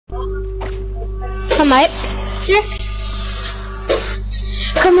Come out. Here.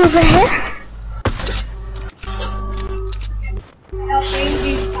 Come over here.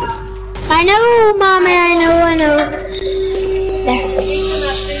 I know, Mommy, I know. There.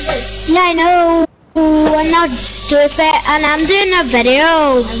 Yeah, I know. I'm not stupid, and I'm doing a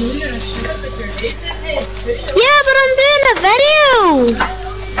video. Yeah, but I'm doing a video.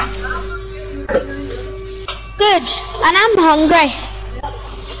 Good, and I'm hungry.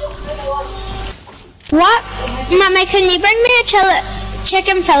 What? Mommy, can you bring me a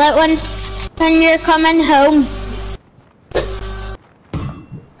chicken fillet when you're coming home?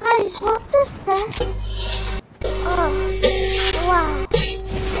 Guys, what is this? Oh, wow.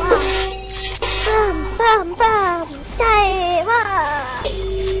 Bam, bam,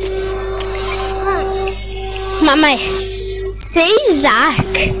 Mommy, see Zach?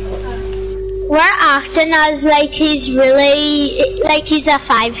 We're acting as like he's really, like he's a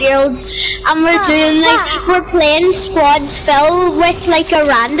 5-year-old, and we're doing like, we're playing squads fill with like a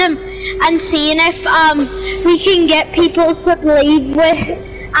random, and seeing if we can get people to believe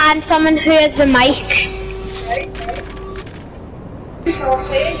with, and someone who has a mic.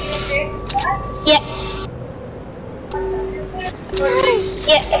 Yeah. Guys,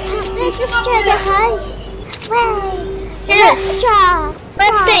 Yeah. they destroyed the house. Well, Yeah. good job.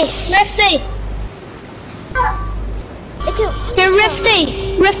 Rifty. Here, Rifty,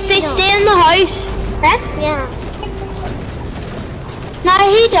 No. stay in the house. Huh? Yeah. No,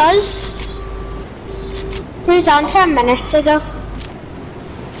 he does. He was on 10 minutes ago.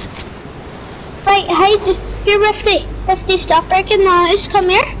 Right, hey, here, Rifty. Rifty, stop breaking the house. Come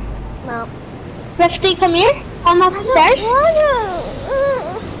here. No. Rifty, come here. Come upstairs.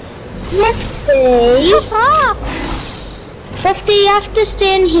 Rifty. Piss off. Rifty, you have to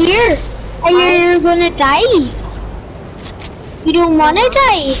stay in here, or you're gonna die. You don't wanna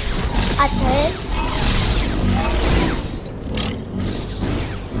die. I did.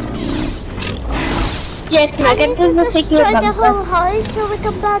 Jet, I look need into to the secret destroy the whole bunker. house so we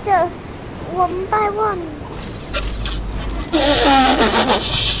can build it one by one.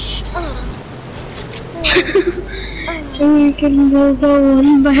 So we can build it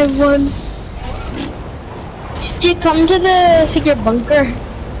one by one. Jet, come to the secret bunker.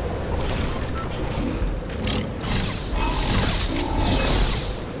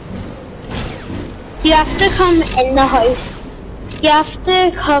 You have to come in the house. You have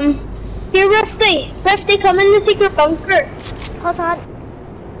to come. Here, Rifty. Rifty, come in the secret bunker. Hold on.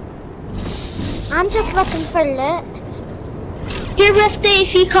 I'm just looking for loot. Here, Rifty,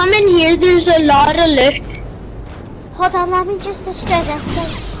 if you come in here, there's a lot of loot. Hold on, let me just destroy this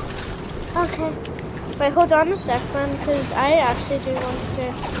thing. Okay. Wait, hold on a second, because I actually do want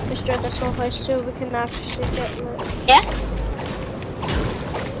to destroy this whole house so we can actually get loot. Yeah?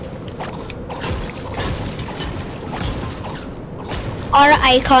 Or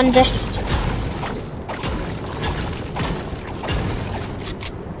icon dist.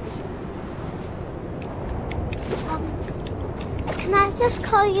 Can I just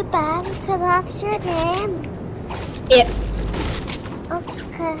call you Ben, because that's your name? Yep.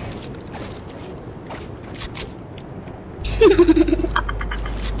 Okay.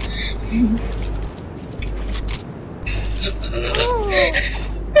 Oh,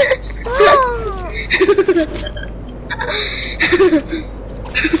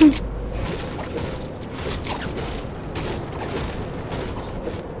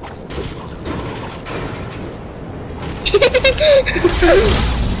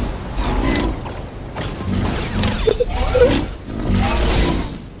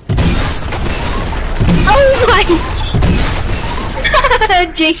 Oh my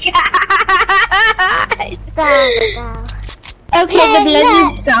Jake. There we go. Okay, Yay, the bludgeon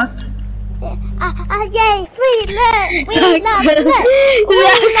look. stopped. Yay, free loot! We Zach's love really- loot! We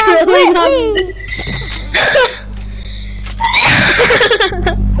Zach's love really loot! loving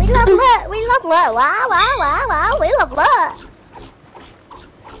We love loot! We love loot! Wow, wow, wow, wow! We love loot!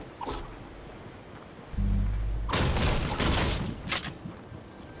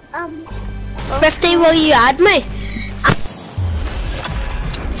 Rifty, will you add me?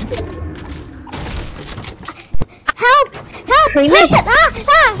 Help! Help! Creamy? Who's it?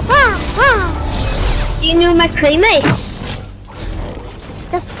 Do you know my creamy?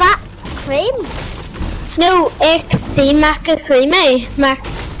 The fat cream? No, XD Maca Creamy. Mac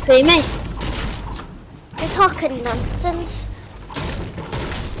Creamy. You're talking nonsense.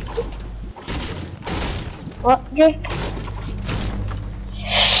 What, Jake?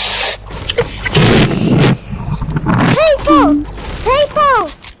 People! People!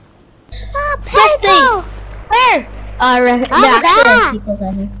 Ah, people! Where?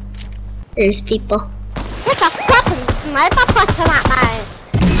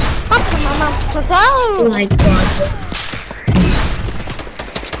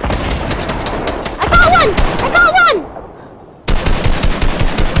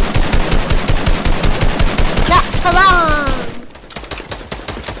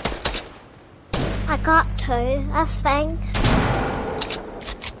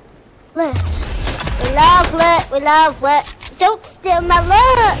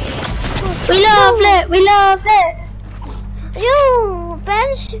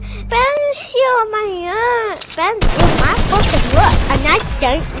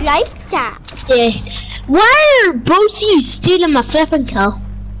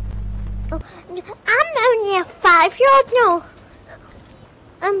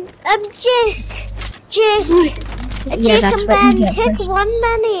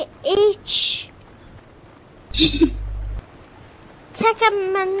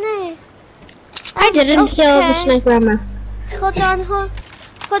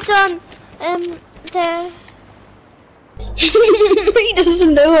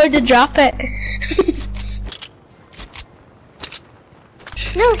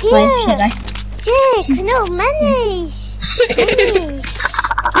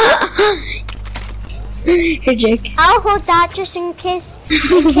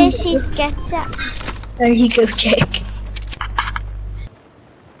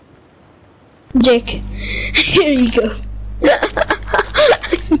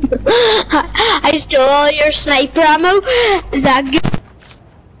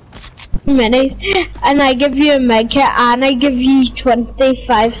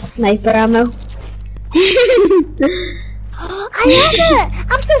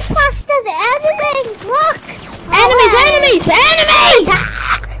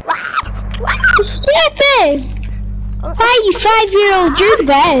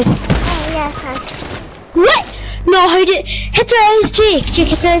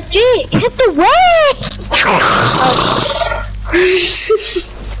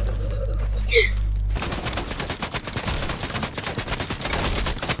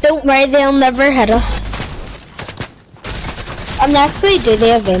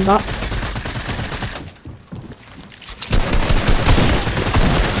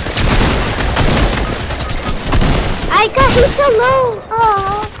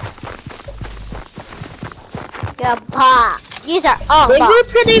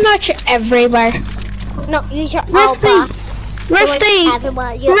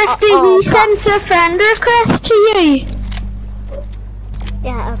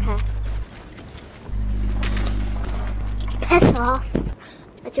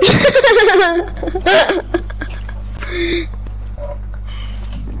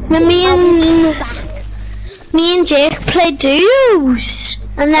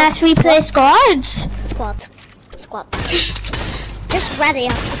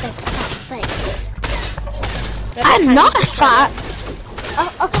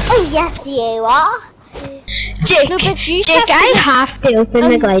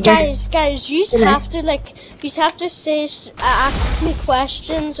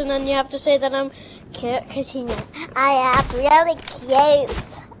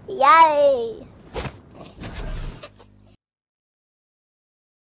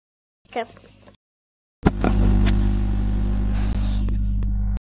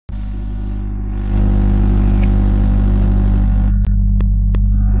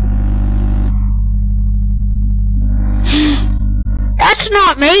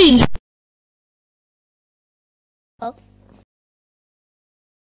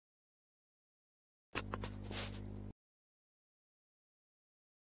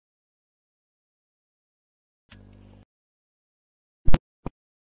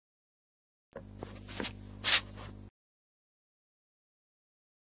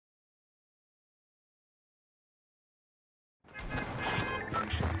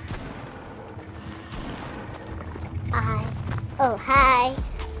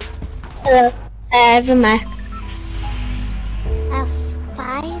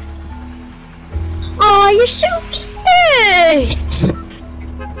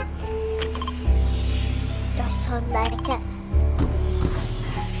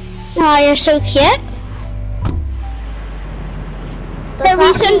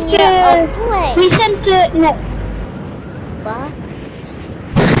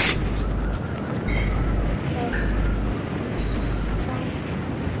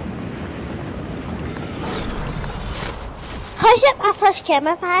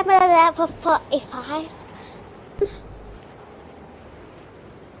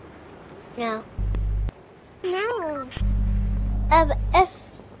 No.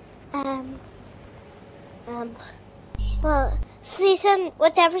 Well,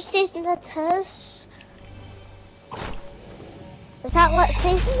 whatever season it is. Is that what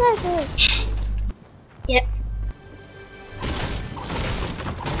season this is? Yep.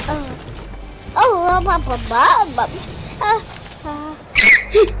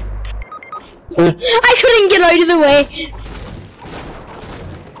 I couldn't get out of the way.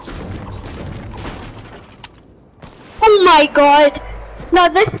 Oh my god. Now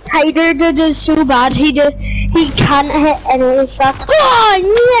this tighter dude is so bad, he can't hit any shots. Oh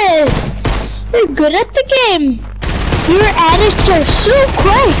yes! You're good at the game. Your edits are so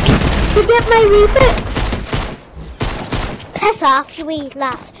quick. You get my rebit. Piss off, you wee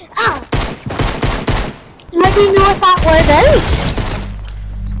lad. Oh! How do you know what that word is?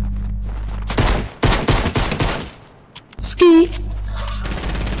 Ski.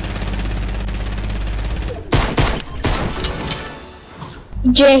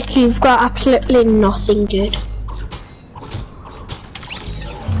 Jake, you've got absolutely nothing good.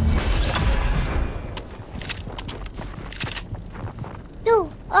 No,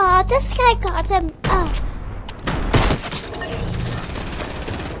 this guy got him.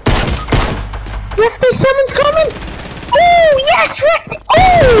 Rifty, someone's coming! Oh, yes, Rifty!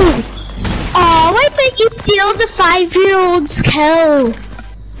 Oh! Oh, why did you steal the 5-year-old's kill?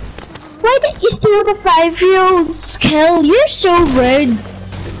 Why did you steal the 5-year-old's kill? You're so rude.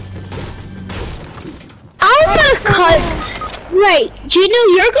 I'm a right, do you know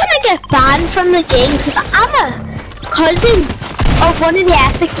you're gonna get banned from the game because I'm a cousin of one of the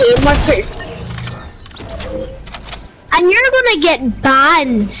Epic Game Workers. And you're gonna get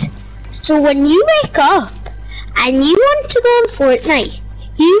banned. So when you wake up and you want to go on Fortnite,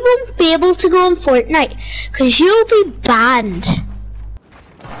 you won't be able to go on Fortnite because you'll be banned.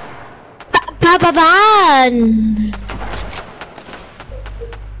 Banned.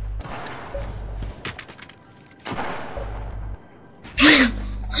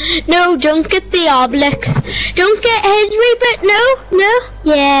 No, don't get the Obelix. Don't get his rebit. No, no,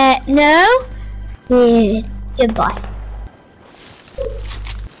 yeah, no, yeah. Goodbye.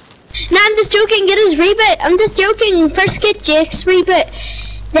 No, I'm just joking, get his rebit. I'm just joking. First get Jake's rebit,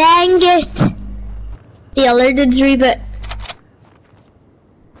 then get the other dude's rebit.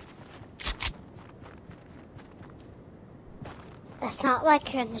 It's not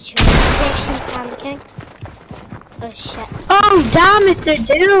like in the train station panicking. Oh shit. Oh damn it, they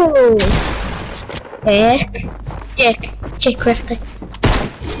do. Jake Rifty.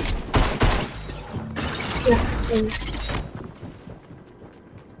 Yeah, same.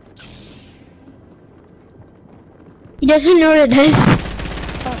 He doesn't know what it is.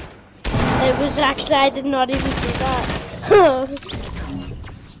 Oh. It was actually, I did not even see that.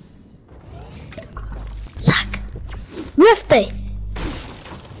 Zach. Rifty.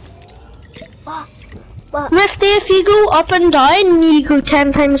 What? Rifty, if you go up and down, you go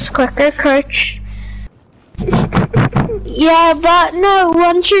 10 times quicker, crouch. Yeah, but no,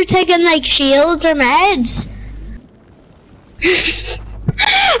 once you're taking like shields or meds. He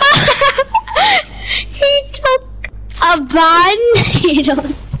took a ban, you know.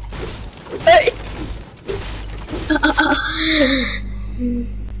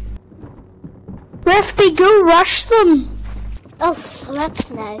 Rifty, go rush them. Oh flip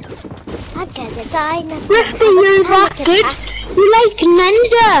now. I'm gonna die now. Rifty, you're that good. You're like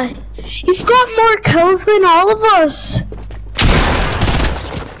ninja. You've got more kills than all of us.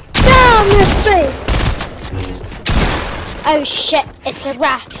 Damn, Rifty. Oh shit, it's a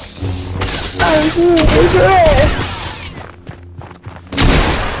rat. Oh, it's a rat.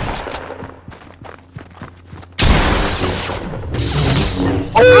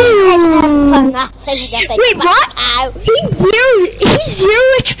 Wait, what? Ow. He's zero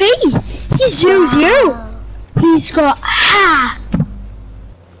HP. He's zero. He's got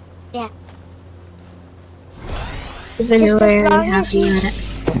Yeah. Even Just though as I long already have as you you... on it.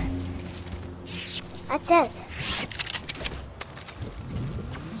 I did.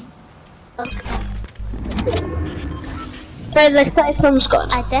 Okay. Right, let's play some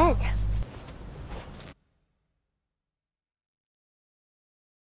squads. I did.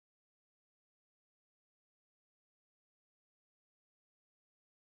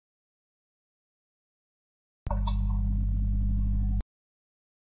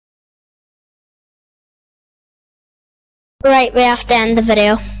 Right, we have to end the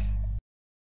video.